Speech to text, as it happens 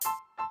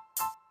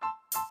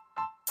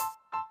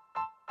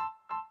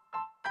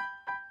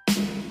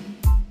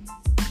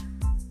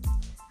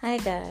Hi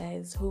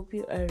guys, hope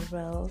you are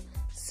well.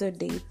 So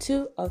day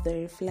 2 of the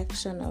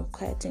reflection of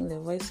quieting the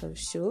voice of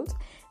Schultz,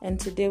 and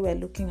today we're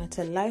looking at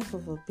a life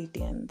of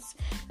obedience.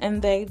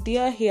 And the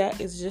idea here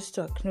is just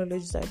to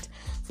acknowledge that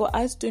for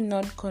us to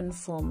not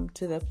conform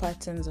to the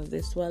patterns of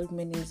this world,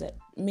 meaning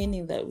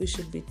that we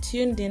should be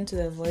tuned into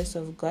the voice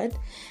of God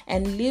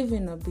and live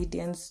in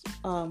obedience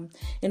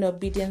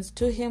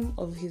to Him,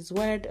 of His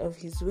word, of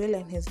His will,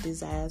 and His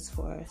desires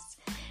for us.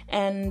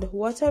 And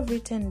what I've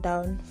written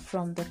down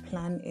from the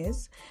plan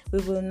is, we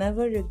will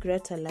never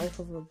regret a life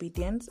of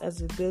obedience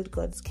as we build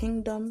God's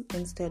kingdom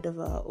instead of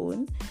our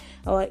own.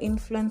 Our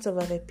influence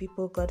over the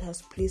people God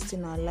has placed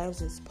in our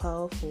lives is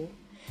powerful.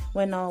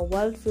 When our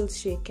world feels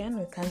shaken,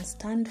 we can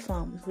stand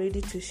firm,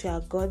 ready to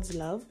share God's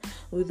love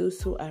with those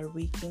who are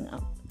waking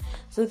up.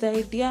 So the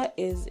idea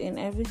is, in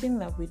everything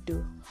that we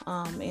do,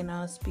 in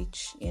our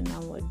speech, in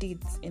our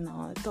deeds, in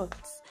our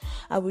thoughts,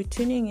 are we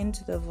tuning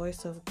into the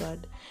voice of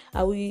God?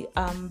 Are we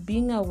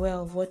being aware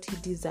of what He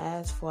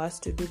desires for us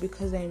to do?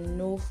 Because I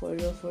know for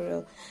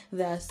real,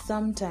 there are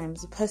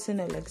sometimes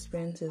personal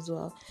experience as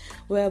well,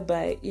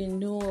 whereby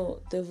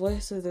the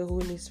voice of the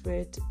Holy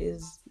Spirit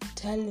is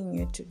telling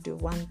you to do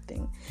one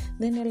thing.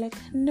 Then you're like,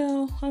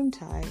 no, I'm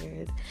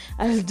tired.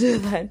 I'll do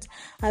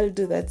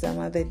that some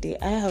other day.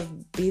 I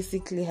have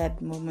basically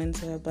had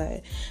moments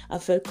whereby I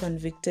felt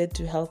convicted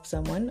to help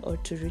someone or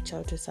to reach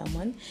out to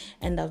someone,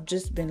 and I've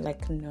just been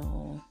like,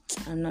 no,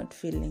 I'm not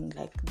feeling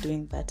like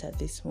doing that at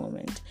this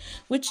moment,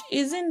 which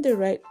isn't the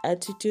right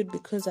attitude,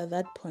 because at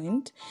that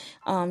point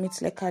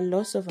it's like a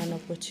loss of an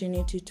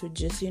opportunity to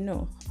just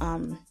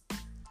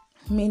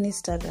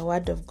minister the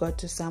word of God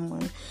to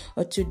someone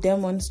or to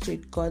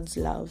demonstrate God's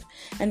love.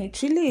 And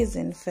it really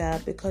isn't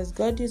fair, because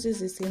God uses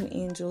the same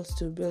angels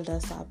to build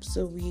us up.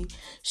 So we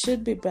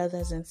should be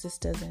brothers and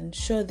sisters and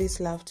show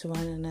this love to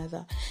one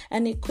another.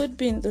 And it could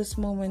be in those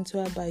moments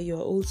whereby you're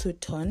also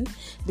torn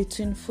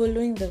between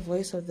following the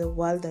voice of the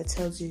world that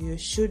tells you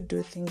should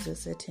do things a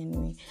certain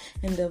way,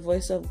 and the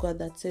voice of God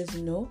that says,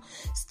 no,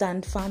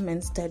 stand firm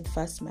and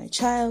steadfast, my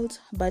child.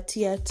 But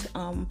yet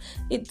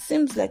it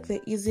seems like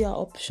the easier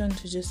option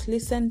to just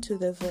listen to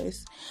the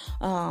voice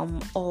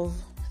of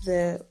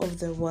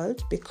the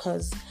world,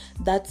 because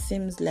that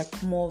seems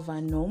like more of a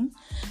norm,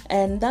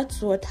 and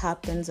that's what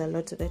happens a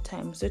lot of the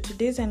time. So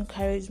today's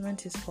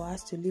encouragement is for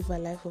us to live a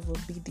life of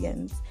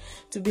obedience,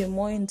 to be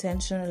more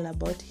intentional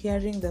about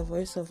hearing the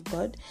voice of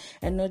God,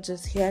 and not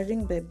just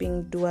hearing but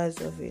being doers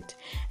of it,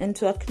 and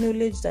to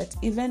acknowledge that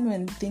even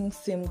when things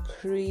seem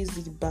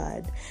crazy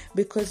bad,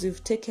 because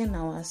we've taken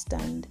our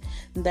stand,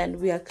 then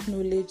we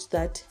acknowledge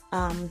that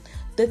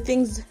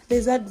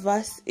there's that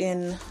verse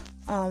in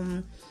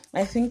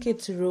I think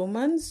it's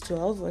Romans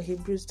 12 or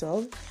Hebrews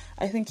 12.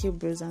 I think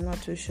Hebrews, I'm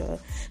not too sure.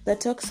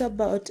 That talks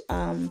about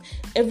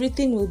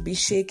everything will be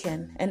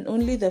shaken, and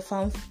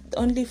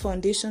only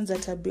foundations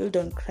that are built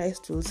on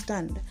Christ will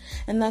stand.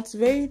 And that's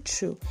very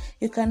true.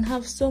 You can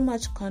have so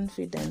much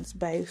confidence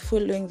by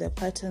following the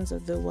patterns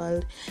of the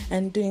world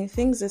and doing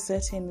things a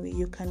certain way.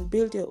 You can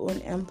build your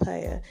own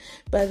empire.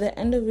 But at the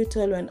end of it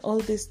all, when all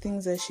these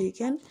things are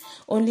shaken,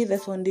 only the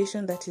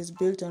foundation that is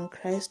built on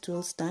Christ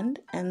will stand.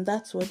 And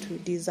that's what we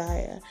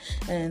desire.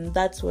 And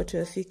that's what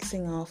we're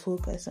fixing our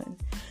focus on.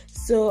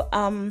 So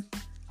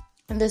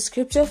the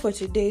scripture for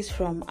today is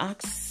from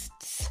Acts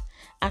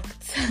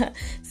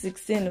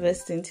 16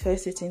 verse 24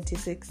 to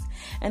 26.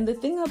 And the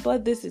thing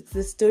about this, it's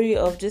the story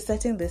of, just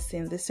setting the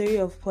scene, the story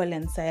of Paul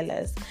and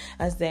Silas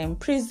as they're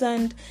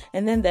imprisoned,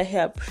 and then they're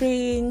here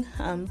praying,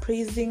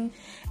 praising,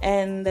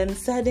 and then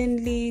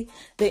suddenly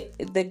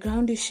the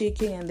ground is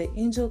shaking, and the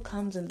angel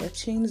comes, and the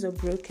chains are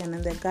broken,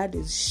 and the guard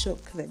is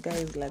shook. The guy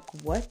is like,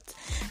 what?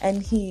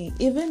 And he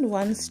even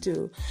wants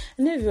to,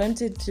 I don't know if he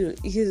wanted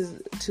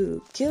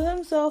to kill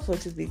himself or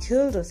to be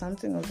killed or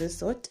something of the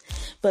sort.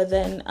 But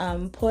then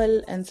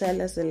Paul and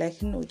Silas are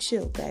like, no,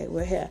 chill, guy,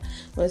 we're here.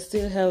 We're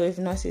still here. We've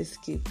not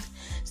escaped.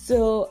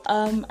 So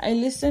I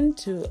listened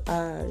to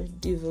a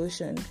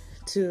devotion.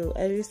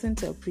 I listened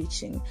to a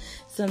preaching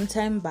some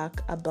time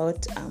back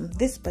about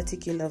this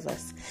particular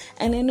verse.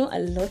 And I know a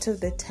lot of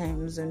the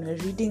times when we're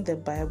reading the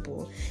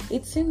Bible,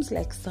 it seems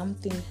like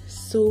something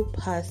so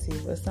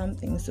passive or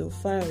something so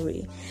far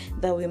away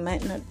that we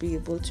might not be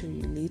able to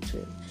relate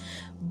with.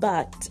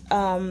 But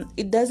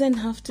it doesn't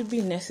have to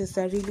be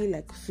necessarily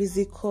like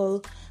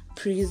physical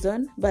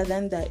prison, but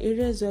then the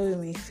areas where we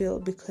may feel,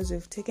 because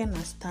we've taken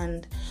a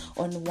stand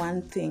on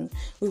one thing,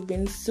 we've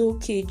been so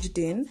caged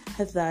in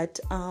that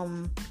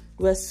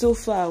we're so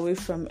far away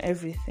from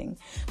everything.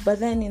 But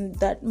then in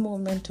that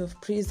moment of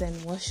praise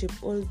and worship,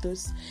 all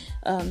those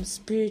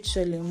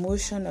spiritual,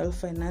 emotional,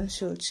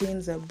 financial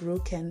chains are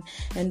broken,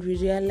 and we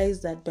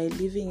realize that by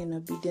living in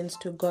obedience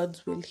to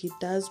God's will, He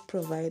does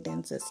provide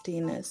and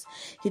sustain us.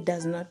 He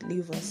does not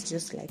leave us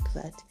just like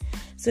that.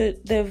 So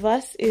the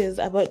verse is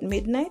about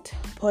midnight.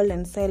 Paul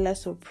and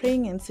Silas were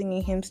praying and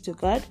singing hymns to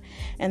God,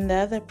 and the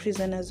other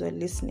prisoners were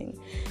listening.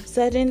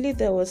 Suddenly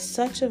there was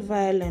such a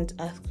violent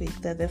earthquake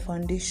that the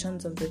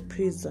foundations of the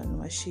prison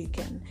were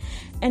shaken.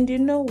 And you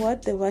know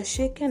what? They were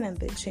shaken and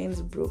the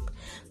chains broke.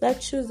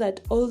 That shows that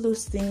all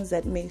those things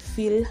that may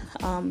feel,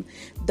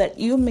 that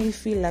you may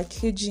feel are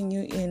caging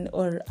you in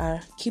or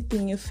are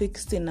keeping you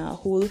fixed in a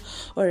hole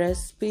or a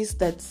space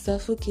that's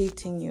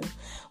suffocating you,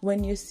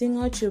 when you sing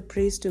out your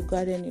praise to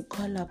God and you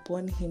call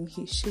upon Him,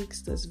 He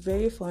shakes those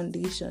very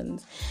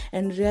foundations,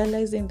 and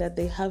realizing that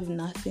they have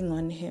nothing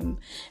on Him,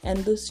 and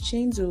those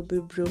chains will be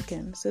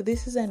broken. So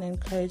this is an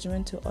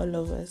encouragement to all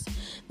of us,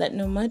 that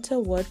no matter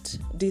what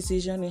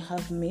decision you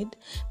have made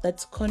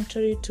that's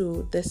contrary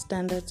to the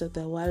standards of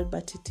the world,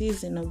 but it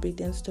is in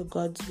obedience to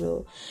God's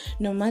will,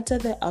 no matter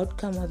the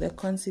outcome or the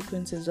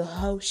consequences or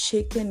how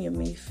shaken you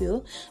may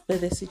feel by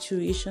the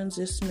situations,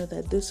 just know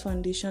that those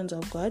foundations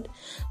of God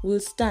will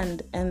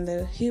stand and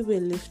He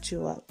will lift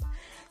you up.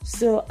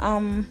 So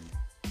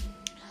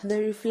the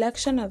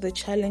reflection of the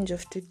challenge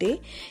of today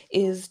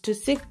is to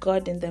seek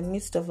God in the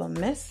midst of a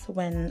mess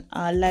when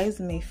our lives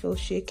may feel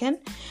shaken.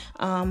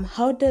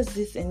 How does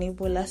this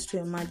enable us to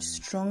emerge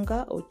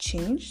stronger or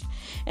changed?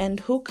 And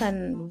who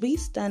can we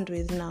stand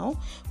with now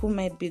who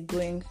might be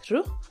going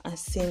through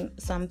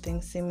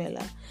something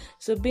similar?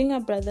 So being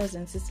a brothers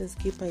and sisters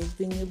keeper is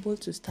being able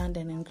to stand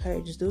and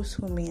encourage those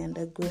who may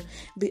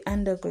be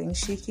undergoing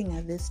shaking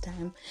at this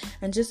time,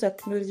 and just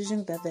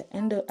acknowledging that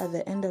at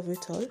the end of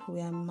it all,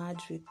 we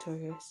emerge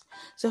victorious.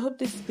 So I hope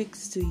this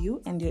speaks to you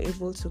and you're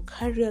able to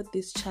carry out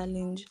this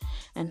challenge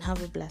and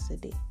have a blessed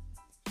day.